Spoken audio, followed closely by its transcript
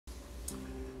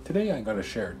Today I'm going to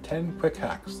share 10 quick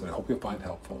hacks that I hope you'll find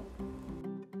helpful.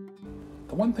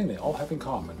 The one thing they all have in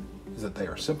common is that they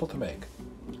are simple to make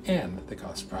and they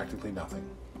cost practically nothing.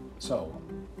 So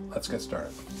let's get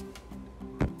started.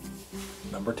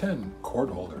 Number 10, cord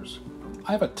holders.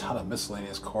 I have a ton of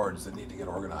miscellaneous cords that need to get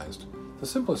organized. The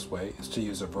simplest way is to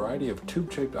use a variety of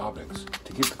tube-shaped objects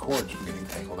to keep the cords from getting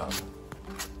tangled up.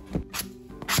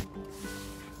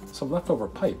 Some leftover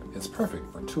pipe is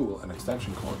perfect for tool and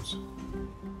extension cords.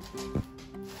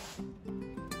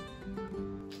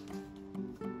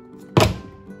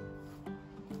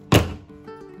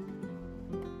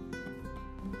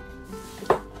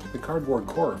 The cardboard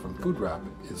core from food wrap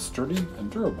is sturdy and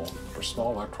durable for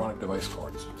small electronic device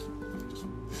cords.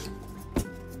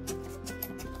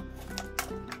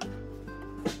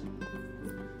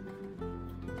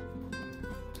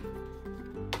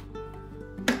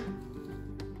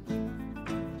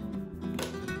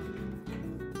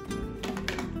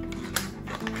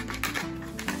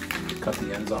 Cut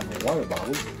the ends off a water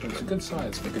bottle, and it's a good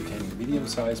size for containing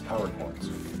medium-sized power cords.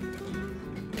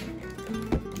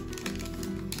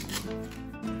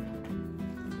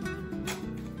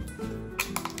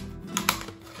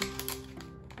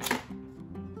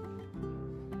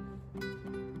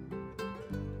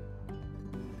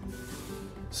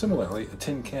 Similarly, a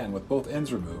tin can with both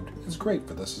ends removed is great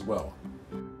for this as well.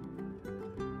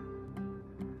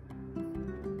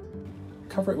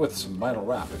 Cover it with some vinyl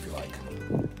wrap if you like.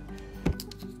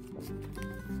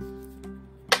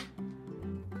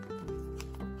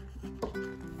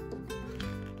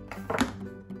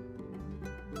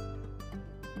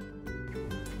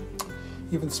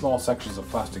 Even small sections of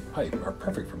plastic pipe are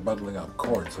perfect for bundling up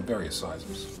cords of various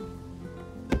sizes.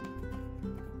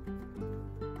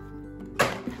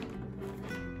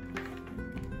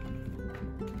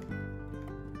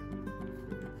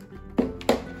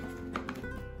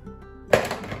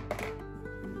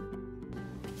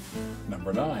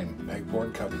 Number 9,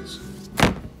 pegboard cubbies.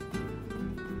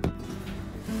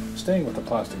 Staying with the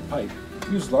plastic pipe,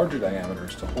 use larger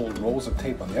diameters to hold rolls of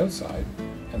tape on the outside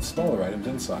and smaller items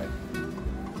inside.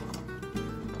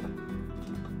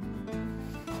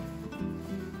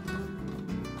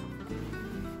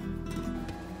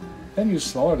 Then use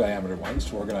smaller diameter ones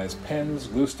to organize pens,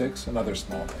 glue sticks, and other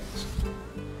small things.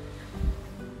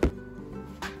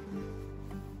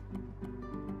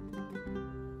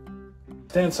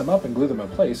 Stand some up and glue them in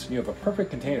place, and you have a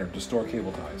perfect container to store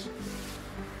cable ties.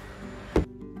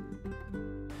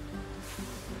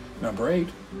 Number 8,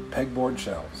 pegboard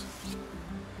shelves.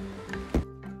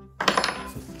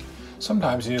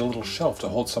 Sometimes you need a little shelf to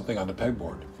hold something on the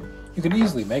pegboard. You can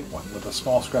easily make one with a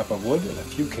small scrap of wood and a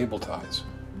few cable ties.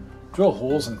 Drill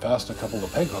holes and fasten a couple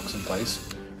of peg hooks in place,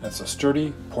 and it's a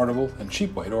sturdy, portable, and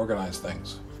cheap way to organize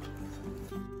things.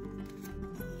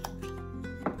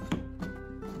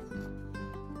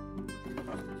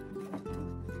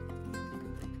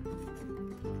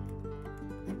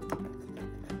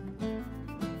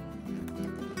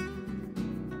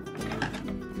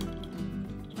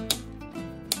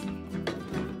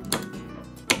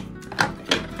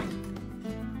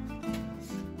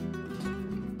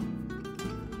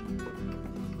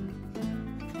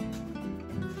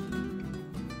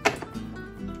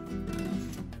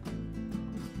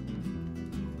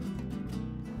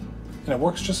 And it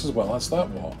works just as well as that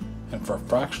wall, and for a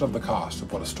fraction of the cost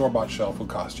of what a store-bought shelf would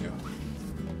cost you.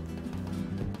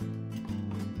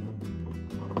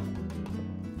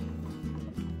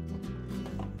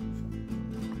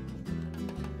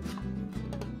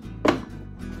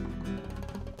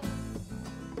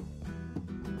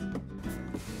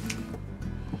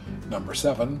 Number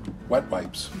 7, wet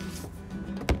wipes.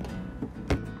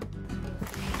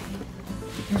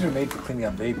 These are made for cleaning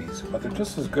up babies, but they're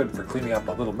just as good for cleaning up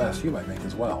a little mess you might make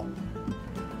as well.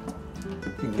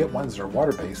 You can get ones that are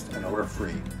water-based and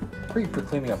odor-free. Great for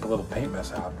cleaning up a little paint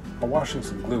mishap or washing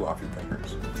some glue off your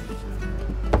fingers.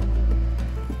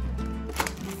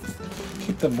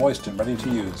 Keep them moist and ready to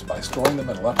use by storing them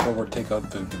in a leftover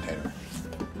takeout food container.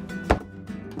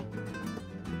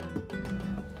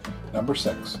 Number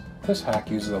 6. This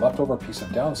hack uses a leftover piece of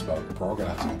downspout for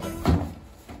organizing things.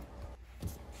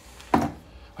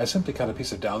 I simply cut a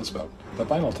piece of downspout, the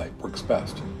vinyl type works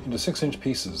best, into 6-inch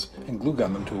pieces and glue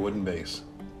gun them to a wooden base.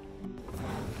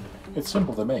 It's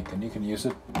simple to make and you can use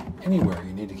it anywhere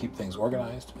you need to keep things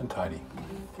organized and tidy.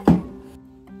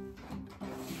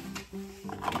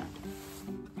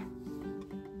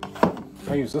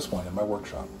 I use this one in my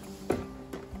workshop.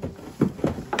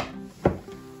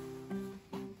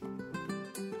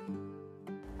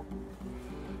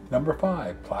 Number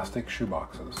 5, plastic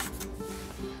shoeboxes.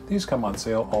 These come on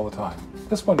sale all the time.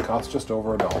 This one costs just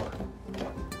over $1.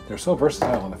 They're so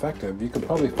versatile and effective, you could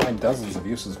probably find dozens of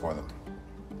uses for them.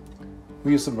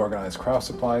 We use them to organize craft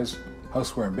supplies,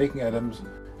 houseware and baking items,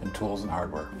 and tools and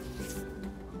hardware.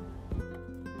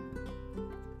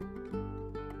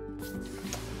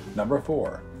 Number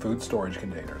 4. Food storage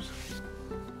containers.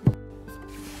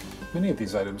 Many of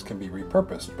these items can be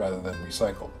repurposed rather than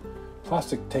recycled.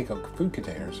 Plastic take-out food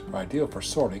containers are ideal for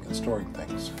sorting and storing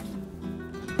things.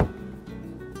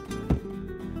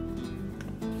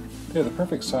 They're the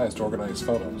perfect size to organize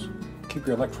photos. Keep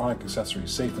your electronic accessories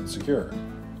safe and secure.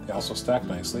 They also stack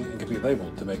nicely and can be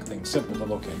labeled to make things simple to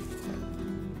locate.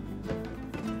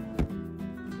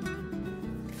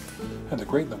 And they're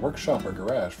great in the workshop or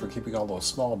garage for keeping all those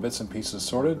small bits and pieces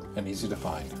sorted and easy to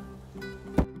find.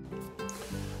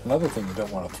 Another thing you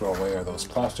don't want to throw away are those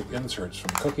plastic inserts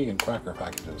from cookie and cracker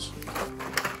packages.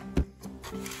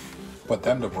 Put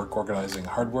them to work organizing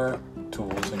hardware,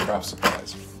 tools, and craft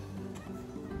supplies.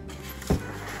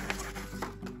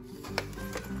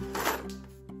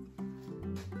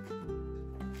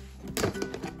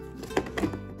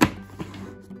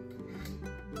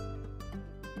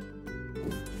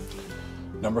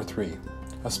 Number 3.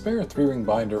 A spare 3-ring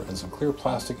binder and some clear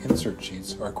plastic insert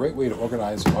sheets are a great way to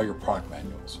organize all your product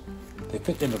manuals. They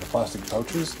fit into the plastic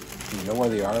pouches, and you know where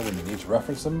they are when you need to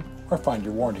reference them or find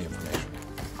your warranty information.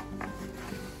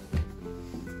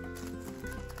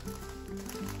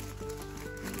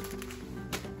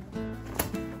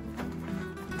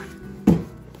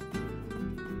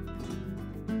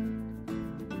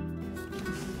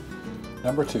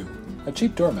 Number 2. A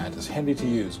cheap doormat is handy to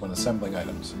use when assembling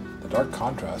items. The dark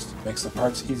contrast makes the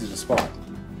parts easy to spot.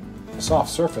 The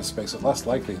soft surface makes it less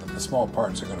likely that the small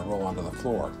parts are going to roll onto the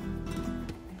floor.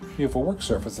 You have a work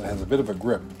surface that has a bit of a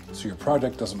grip, so your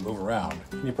project doesn't move around,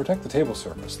 and you protect the table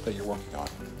surface that you're working on.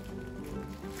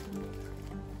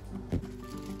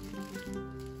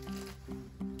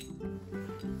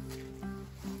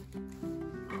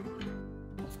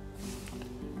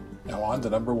 Now on to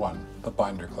number 1, the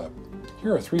binder clip.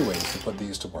 Here are 3 ways to put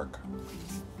these to work.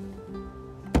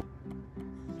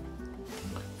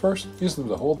 First, use them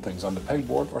to hold things on the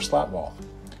pegboard or slat wall.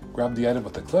 Grab the item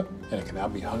with the clip and it can now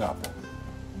be hung up.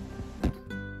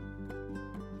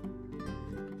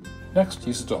 Next,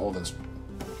 use it to hold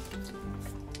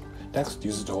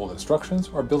instructions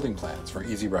or building plans for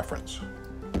easy reference.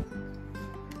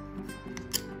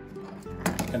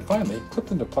 And finally, clip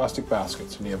them to plastic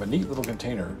baskets and you have a neat little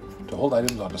container to hold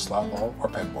items onto slat wall or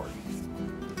pegboard.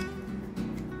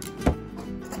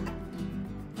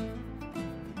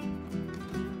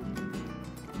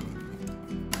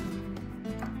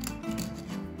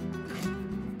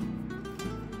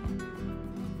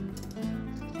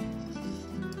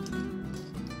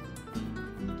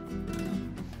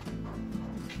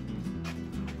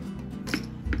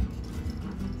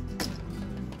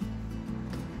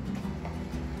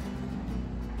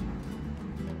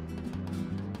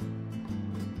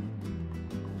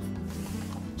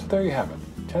 There you have it,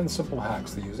 10 simple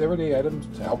hacks that use everyday items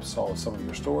to help solve some of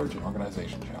your storage and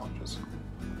organization challenges.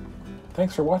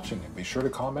 Thanks for watching and be sure to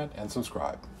comment and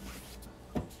subscribe.